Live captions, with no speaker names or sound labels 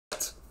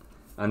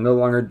I'm no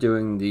longer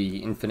doing the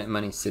infinite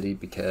money city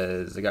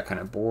because it got kind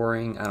of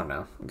boring. I don't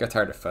know. I got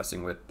tired of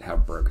fussing with how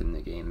broken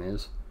the game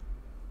is.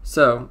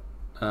 So,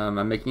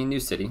 I'm making a new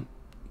city.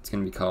 It's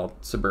going to be called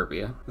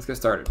Suburbia. Let's get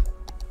started.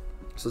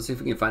 So let's see if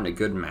we can find a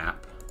good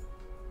map.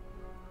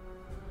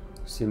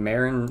 See,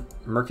 Marin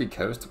Murky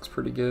Coast looks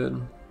pretty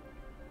good.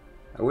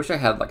 I wish I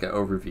had like an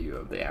overview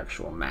of the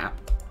actual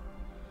map.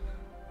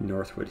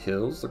 Northwood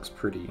Hills looks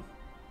pretty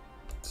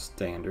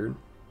standard.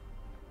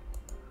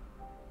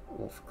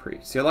 Wolf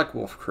Creek. See, I like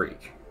Wolf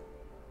Creek.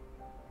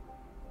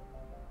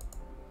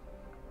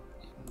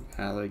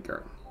 Alley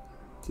Garden.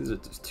 These are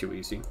just too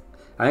easy.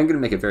 I am going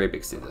to make a very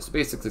big city. So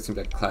basically, it's going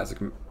to be like a classic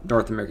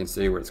North American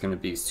city where it's going to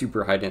be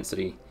super high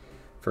density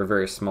for a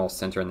very small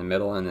center in the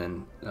middle, and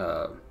then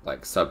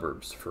like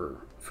suburbs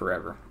for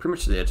forever. Pretty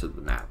much to the edge of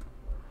the map.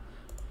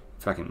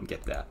 If I can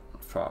get that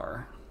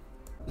far.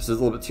 This is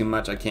a little bit too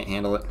much. I can't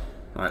handle it.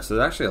 Alright, so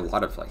there's actually a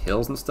lot of like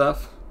hills and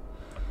stuff.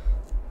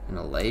 And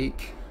a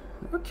lake.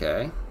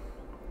 Okay.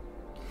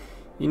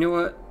 You know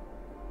what?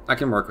 I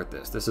can work with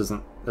this. This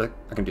isn't...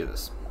 I can do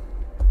this.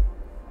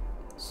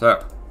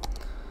 So.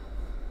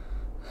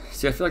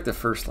 See, I feel like the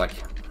first like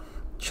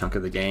chunk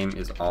of the game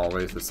is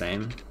always the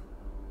same.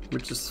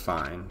 Which is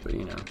fine, but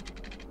you know.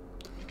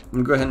 I'm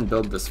gonna go ahead and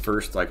build this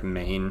first like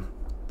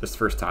this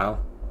first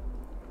tile.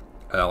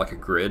 Like a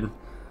grid.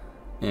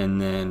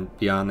 And then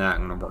beyond that,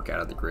 I'm gonna work out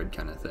of the grid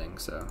kind of thing.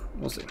 So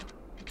we'll see.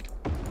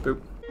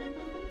 Boop.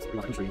 I'm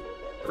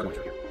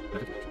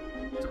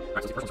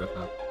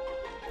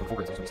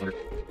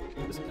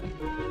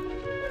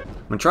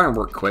gonna try and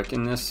work quick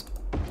in this.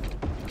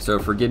 So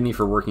forgive me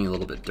for working a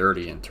little bit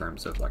dirty in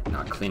terms of like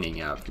not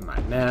cleaning up my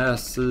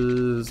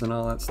messes and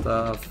all that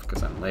stuff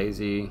because I'm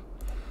lazy.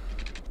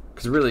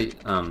 Because really,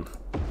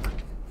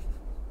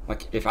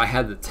 like if I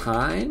had the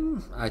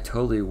time, I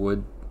totally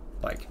would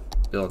like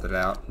build it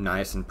out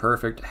nice and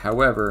perfect.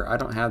 However, I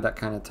don't have that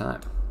kind of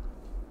time.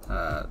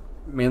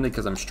 Mainly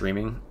because I'm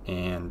streaming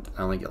and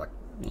I only get like,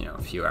 you know,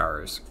 a few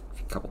hours,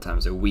 a couple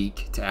times a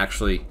week to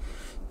actually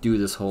do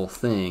this whole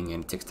thing,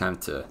 and it takes time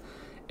to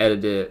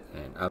edit it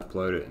and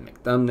upload it and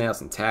make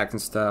thumbnails and tags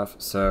and stuff.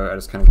 So I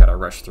just kind of got to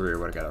rush through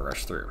what I got to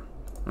rush through.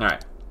 All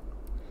right.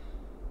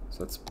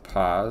 So let's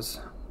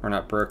pause. We're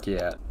not broke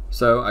yet.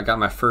 So I got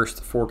my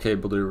first 4K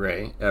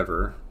Blu-ray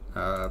ever.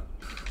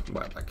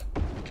 What, like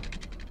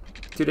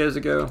 2 days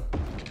ago?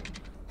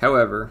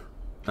 However,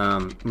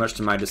 much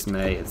to my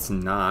dismay, it's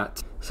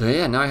not. So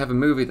yeah, now I have a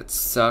movie that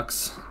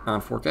sucks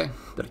on 4K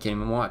that I can't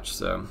even watch.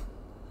 So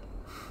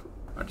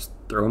I just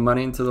throw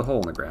money into the hole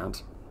in the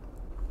ground.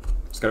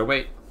 Just gotta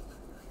wait.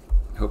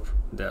 Hope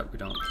that we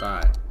don't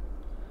die.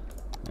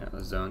 Yeah,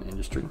 the zone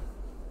industry.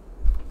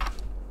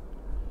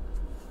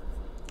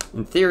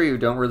 In theory, we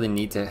don't really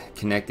need to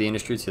connect the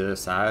industry to the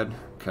side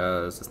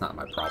because it's not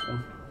my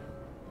problem.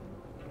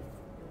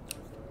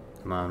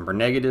 Come on, we're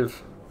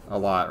negative a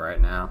lot right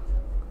now.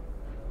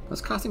 It's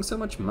costing so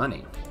much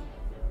money.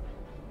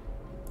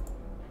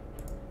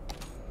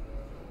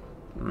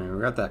 I mean,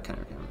 we got that kind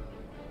of game.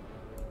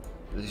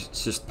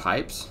 It's just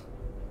pipes?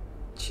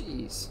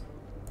 Jeez.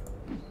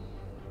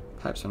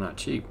 Pipes are not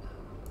cheap.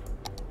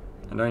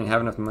 I don't even have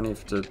enough money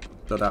to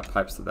build out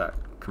pipes to that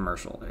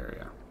commercial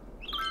area.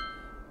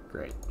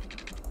 Great.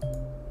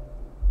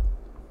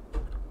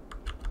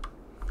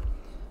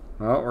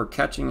 Well, we're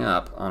catching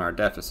up on our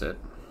deficit.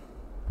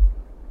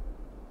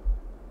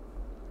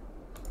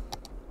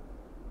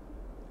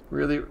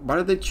 Really? Why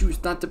did they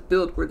choose not to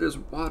build where there's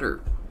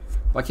water?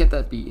 Why can't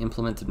that be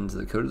implemented into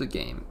the code of the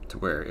game to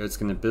where it's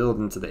going to build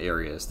into the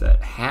areas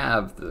that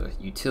have the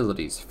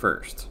utilities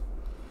first?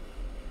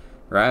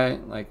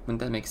 Right? Like, wouldn't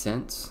that make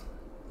sense?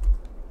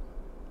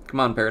 Come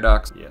on,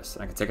 Paradox. Yes,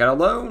 I can take out a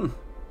loan.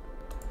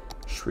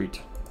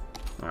 Sweet.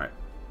 Alright.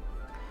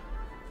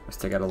 Let's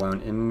take out a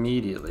loan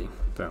immediately.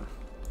 Boom.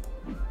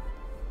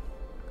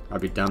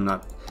 I'd be dumb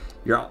not...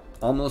 You're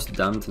almost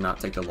dumb to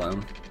not take the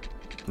loan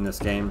in this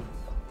game.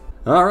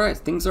 Alright,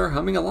 things are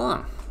humming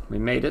along. We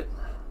made it.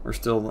 We're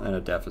still in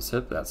a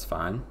deficit, but that's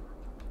fine.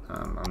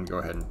 I'm going to go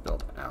ahead and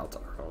build out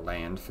our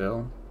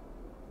landfill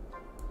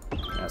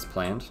as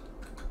planned.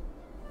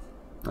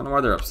 I don't know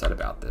why they're upset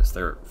about this.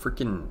 They're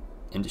freaking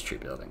industry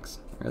buildings.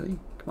 Really?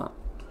 Come on.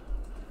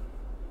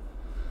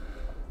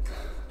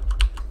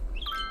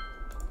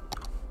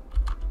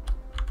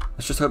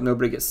 Let's just hope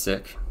nobody gets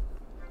sick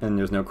and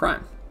there's no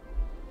crime.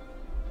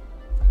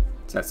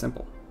 It's that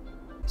simple.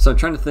 So I'm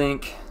trying to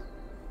think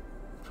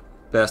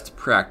best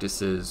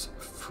practices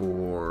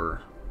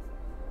for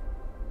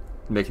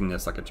making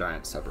this like a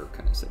giant suburb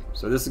kind of city.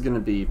 So this is going to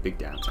be big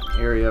downtown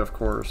area, of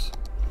course.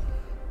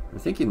 I'm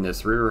thinking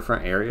this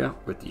riverfront area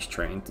with these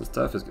trains and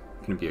stuff is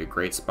going to be a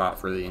great spot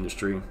for the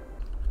industry.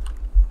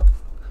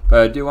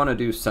 But I do want to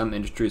do some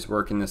industries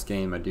work in this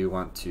game. I do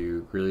want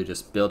to really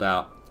just build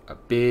out a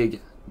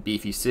big,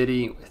 beefy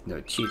city with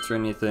no cheats or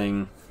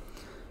anything.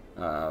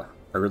 I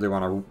really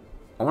want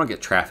to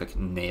get traffic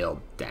nailed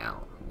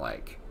down.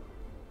 Like,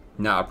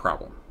 not a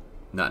problem.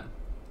 None.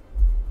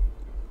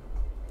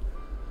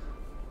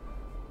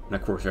 And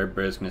of course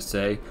everybody's going to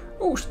say,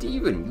 oh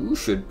Steven, you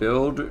should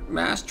build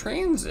mass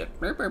transit.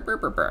 I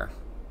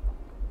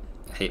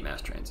hate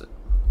mass transit.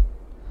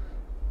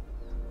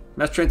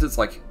 Mass transit's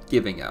like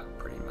giving up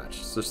pretty much.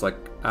 It's just like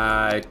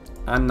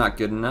I'm not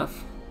good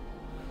enough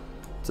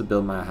to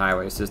build my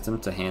highway system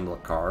to handle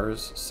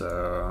cars,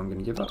 so I'm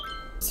gonna give up.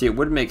 See, it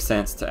would make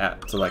sense to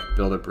like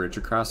build a bridge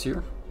across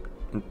here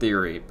in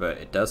theory, but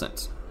it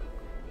doesn't.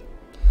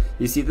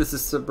 You see, this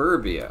is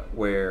Suburbia,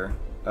 where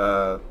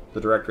the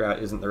direct route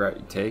isn't the route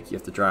you take. You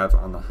have to drive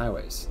on the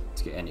highways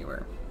to get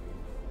anywhere,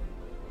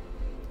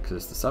 because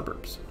it's the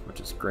suburbs, which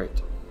is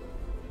great.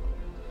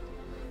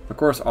 Of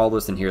course, all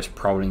this in here is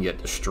probably going to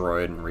get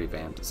destroyed and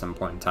revamped at some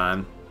point in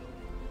time.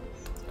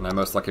 And I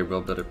most likely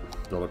will build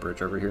a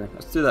bridge over here.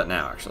 Let's do that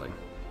now, actually.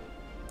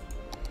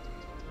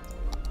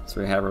 So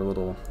we have our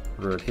little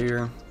road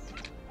here.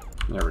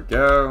 There we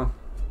go.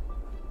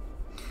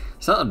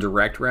 It's not a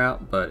direct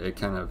route, but it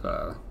kind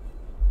of,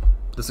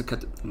 this will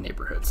cut the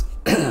neighborhoods.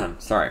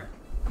 Sorry.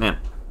 Man.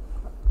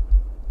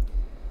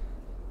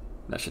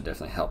 That should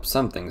definitely help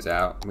some things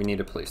out. We need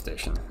a police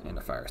station and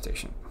a fire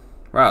station.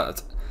 Wow,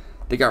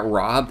 they got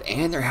robbed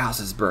and their house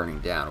is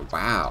burning down.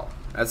 Wow.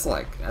 That's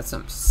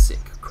some sick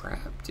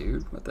crap,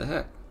 dude. What the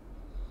heck?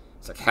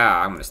 It's like,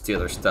 how? I'm gonna steal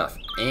their stuff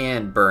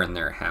and burn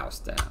their house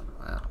down.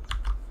 Wow.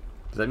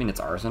 Does that mean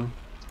it's arson?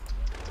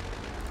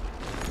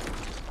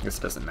 I guess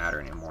it doesn't matter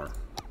anymore.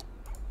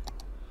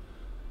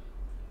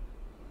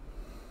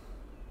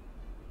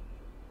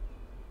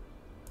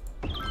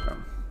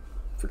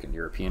 Freaking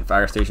European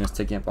fire station is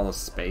taking up all the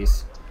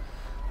space.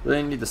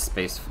 Really need the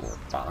space for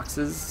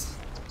boxes?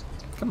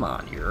 Come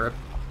on, Europe.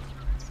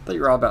 I thought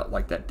you were all about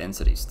like that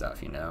density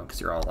stuff, you know, because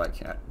you're all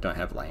like don't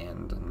have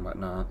land and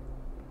whatnot.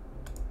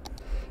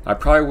 I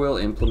probably will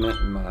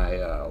implement my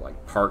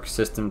like park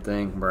system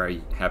thing where I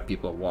have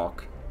people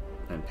walk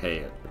and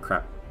pay a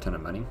crap ton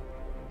of money.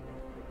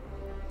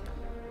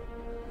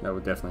 That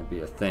would definitely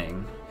be a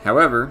thing.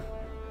 However,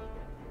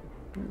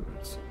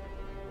 as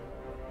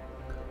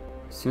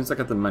soon as I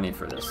get the money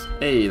for this,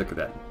 hey, look at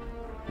that.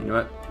 You know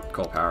what?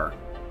 Coal power.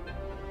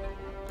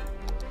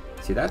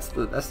 See, that's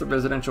the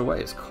residential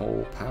way, is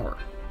coal power.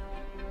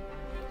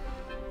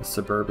 The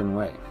suburban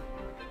way.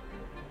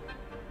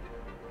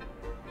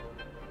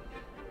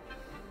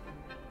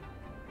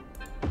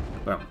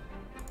 Boom.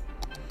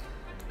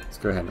 Let's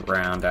go ahead and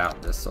round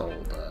out this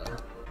old,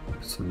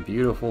 some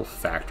beautiful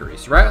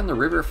factories right on the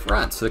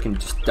riverfront, so they can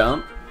just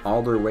dump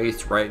all their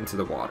waste right into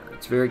the water.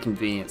 It's very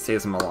convenient,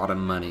 saves them a lot of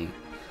money.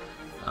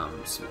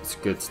 It's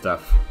good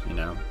stuff, you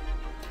know.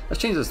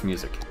 Let's change this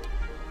music.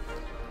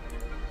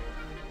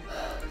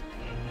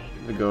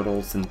 The good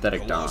old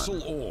synthetic dawn.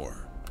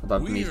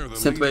 About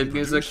synthwave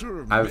music.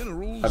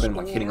 I've been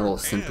like hitting a little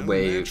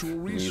synthwave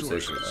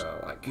music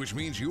like which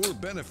means you're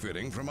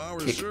benefiting from our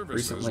kick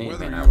services recently.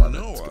 whether Man, I you love it.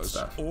 know It's good us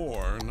stuff.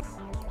 or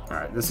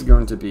Alright, this is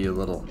going to be a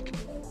little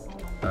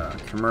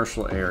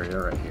commercial area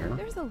right here.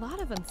 There's a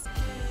lot of them.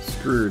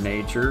 Screw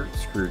nature,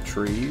 screw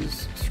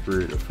trees,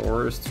 screw the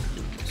forest,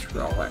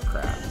 screw all that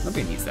crap.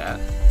 Nobody needs that.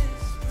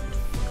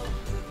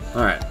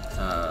 Alright,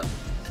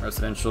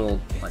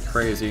 residential like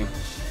crazy.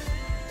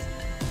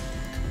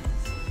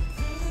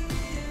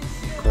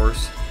 Of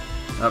course.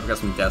 Oh, we got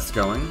some deaths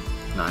going.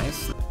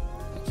 Nice. Heck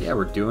yeah,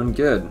 we're doing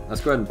good.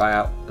 Let's go ahead and buy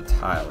out a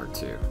tile or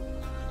two.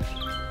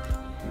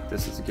 I think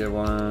this is a good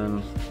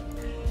one.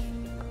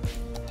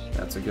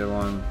 That's a good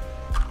one.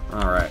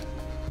 Alright.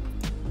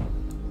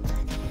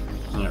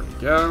 There we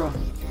go.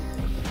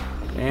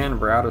 And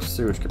we're out of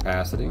sewage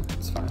capacity.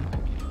 It's fine.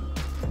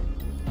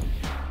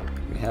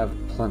 We have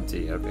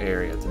plenty of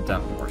area to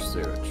dump more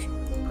sewage.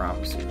 I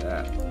promise you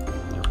that.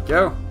 There we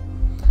go.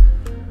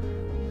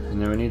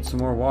 And then we need some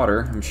more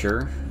water, I'm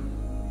sure.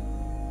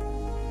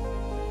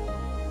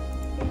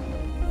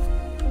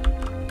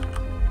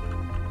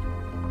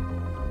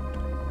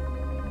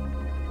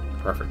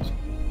 Perfect.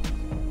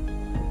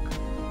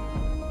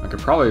 I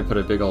could probably put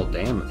a big old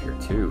dam up here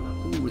too.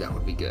 Ooh, that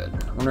would be good.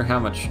 I wonder how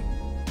much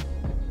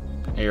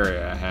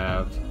area I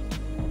have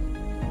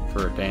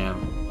for a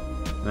dam.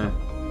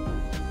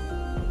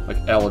 Like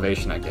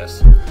elevation, I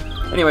guess.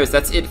 Anyways,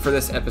 that's it for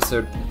this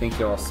episode. Thank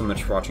you all so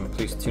much for watching.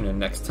 Please tune in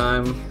next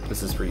time.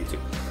 This is for YouTube.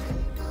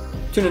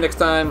 Tune in next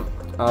time.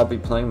 I'll be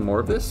playing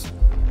more of this.